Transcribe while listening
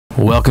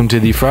Welcome to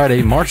the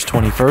Friday, March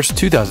 21st,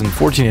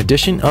 2014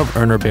 edition of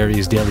Erner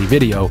Berry's Daily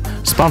Video,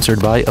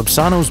 sponsored by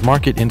Upsano's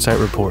Market Insight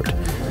Report.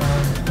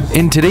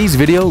 In today's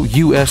video,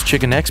 U.S.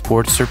 chicken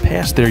exports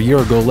surpassed their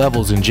year-ago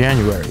levels in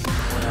January.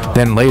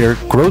 Then later,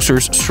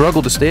 grocers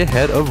struggle to stay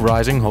ahead of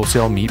rising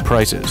wholesale meat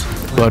prices.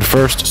 But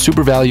first,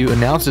 SUPERVALU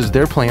announces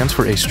their plans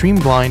for a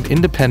streamlined,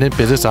 independent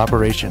business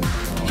operation.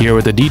 Here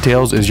with the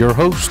details is your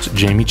host,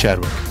 Jamie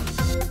Chadwick.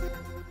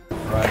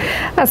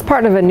 As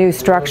part of a new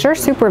structure,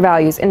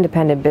 SUPERVALU's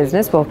independent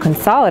business will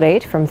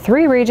consolidate from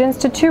 3 regions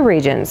to 2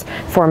 regions,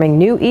 forming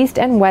new East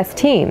and West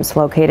teams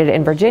located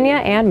in Virginia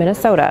and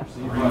Minnesota.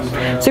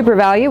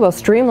 SUPERVALU will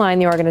streamline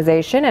the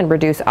organization and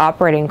reduce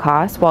operating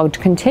costs while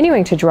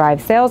continuing to drive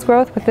sales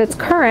growth with its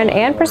current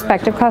and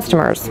prospective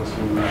customers.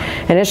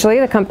 Initially,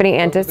 the company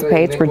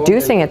anticipates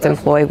reducing its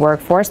employee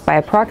workforce by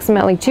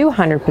approximately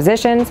 200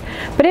 positions,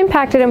 but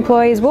impacted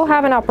employees will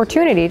have an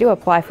opportunity to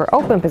apply for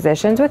open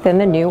positions within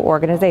the new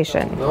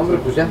organization.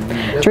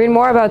 To read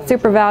more about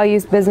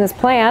SUPERVALU's business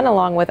plan,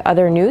 along with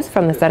other news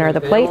from the center of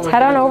the plate,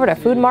 head on over to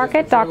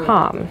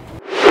foodmarket.com.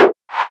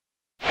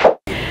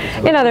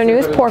 In other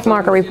news, pork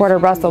market reporter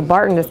Russell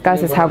Barton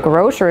discusses how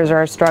grocers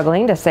are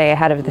struggling to stay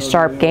ahead of the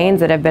sharp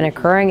gains that have been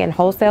occurring in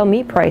wholesale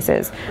meat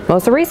prices,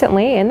 most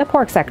recently in the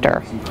pork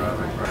sector.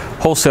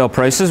 Wholesale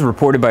prices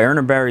reported by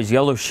Erner Berry's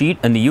Yellow Sheet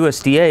and the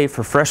USDA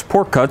for fresh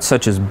pork cuts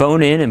such as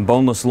bone-in and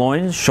boneless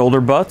loins, shoulder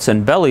butts,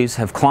 and bellies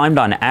have climbed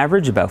on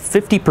average about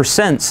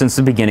 50% since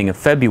the beginning of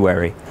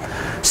February.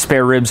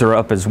 Spare ribs are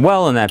up as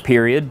well in that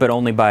period, but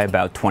only by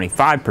about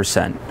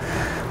 25%.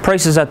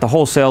 Prices at the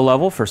wholesale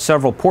level for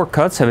several pork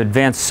cuts have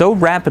advanced so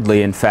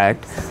rapidly, in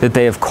fact, that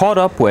they have caught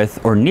up with,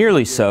 or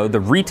nearly so,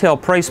 the retail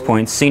price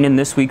points seen in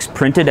this week's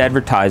printed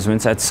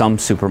advertisements at some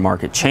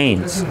supermarket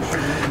chains.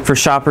 For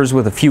shoppers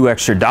with a few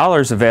extra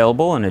dollars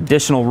available and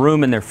additional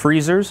room in their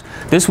freezers,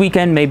 this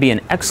weekend may be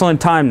an excellent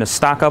time to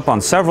stock up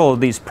on several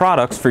of these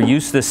products for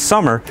use this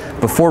summer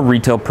before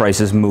retail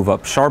prices move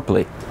up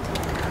sharply.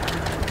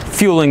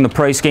 Fueling the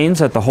price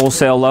gains at the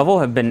wholesale level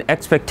have been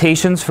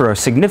expectations for a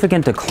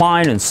significant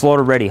decline in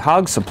slaughter-ready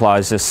hog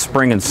supplies this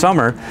spring and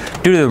summer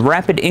due to the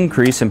rapid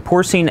increase in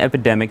porcine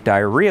epidemic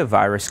diarrhea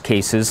virus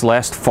cases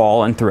last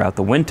fall and throughout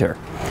the winter.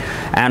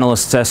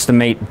 Analysts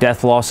estimate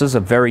death losses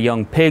of very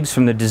young pigs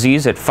from the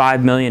disease at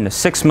 5 million to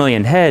 6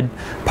 million head,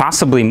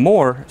 possibly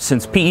more,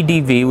 since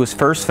PEDV was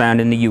first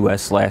found in the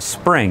U.S. last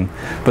spring,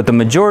 but the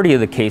majority of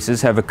the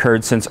cases have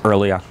occurred since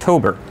early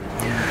October.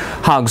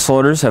 Hog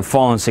slaughters have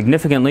fallen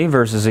significantly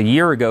versus a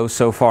year ago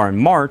so far in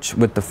March,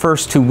 with the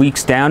first 2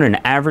 weeks down an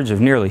average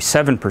of nearly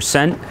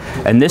 7%,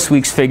 and this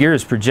week's figure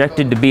is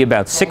projected to be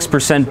about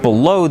 6%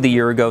 below the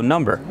year-ago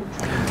number.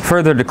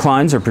 Further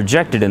declines are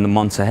projected in the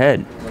months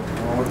ahead.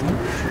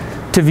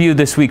 To view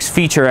this week's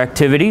feature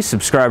activity,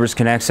 subscribers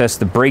can access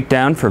the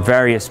breakdown for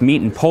various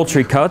meat and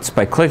poultry cuts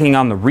by clicking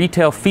on the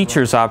Retail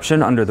Features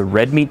option under the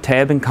Red Meat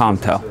tab in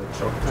COMTEL.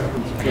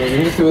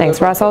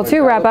 Thanks, Russell.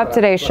 To wrap up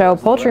today's show,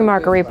 poultry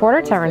market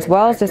reporter Terrence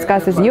Wells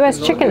discusses U.S.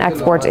 chicken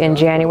exports in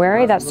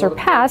January that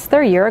surpassed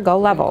their year-ago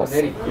levels.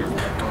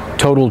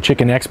 Total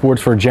chicken exports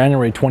for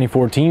January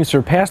 2014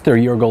 surpassed their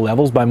year-ago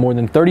levels by more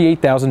than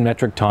 38,000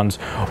 metric tons,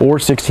 or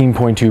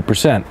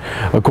 16.2%.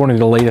 According to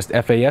the latest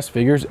FAS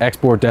figures,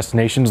 export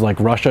destinations like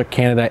Russia,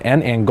 Canada,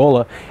 and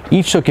Angola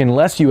each took in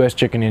less U.S.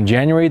 chicken in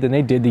January than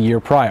they did the year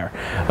prior.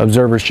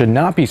 Observers should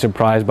not be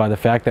surprised by the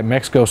fact that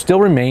Mexico still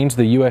remains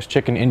the U.S.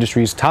 chicken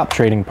industry's top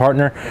trading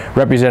partner,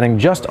 representing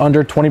just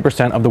under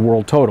 20% of the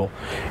world total.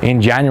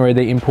 In January,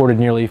 they imported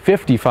nearly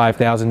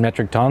 55,000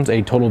 metric tons,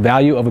 a total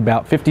value of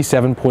about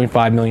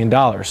 $57.5 million.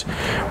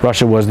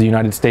 Russia was the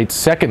United States'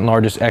 second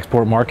largest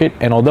export market,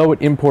 and although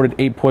it imported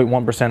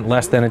 8.1%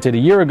 less than it did a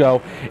year ago,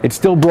 it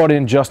still brought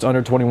in just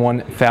under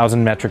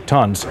 21,000 metric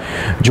tons.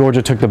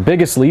 Georgia took the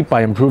biggest leap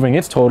by improving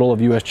its total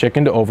of U.S.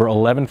 chicken to over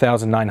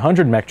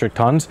 11,900 metric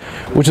tons,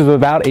 which is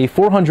about a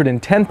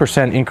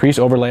 410% increase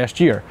over last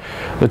year.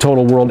 The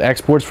total world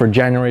exports for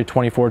January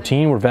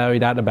 2014 were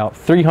valued at about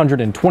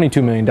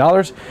 $322 million,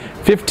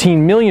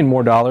 15 million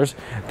more dollars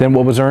than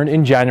what was earned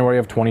in January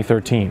of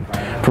 2013.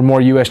 For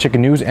more U.S.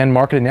 chicken news and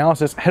market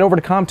analysis, head over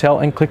to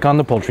COMTEL and click on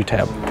the Poultry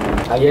tab.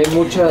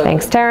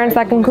 Thanks, Terrence.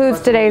 That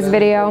concludes today's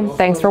video.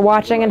 Thanks for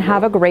watching and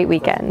have a great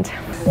weekend.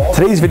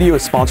 Today's video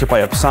is sponsored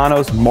by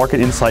Upsano's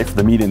Market Insight for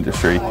the meat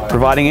industry,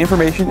 providing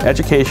information,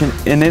 education,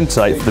 and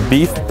insight for the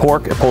beef,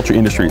 pork, and poultry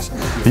industries.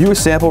 View a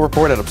sample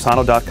report at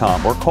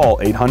upsano.com or call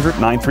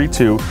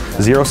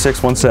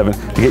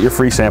 800-932-0617 to get your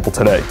free sample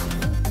today.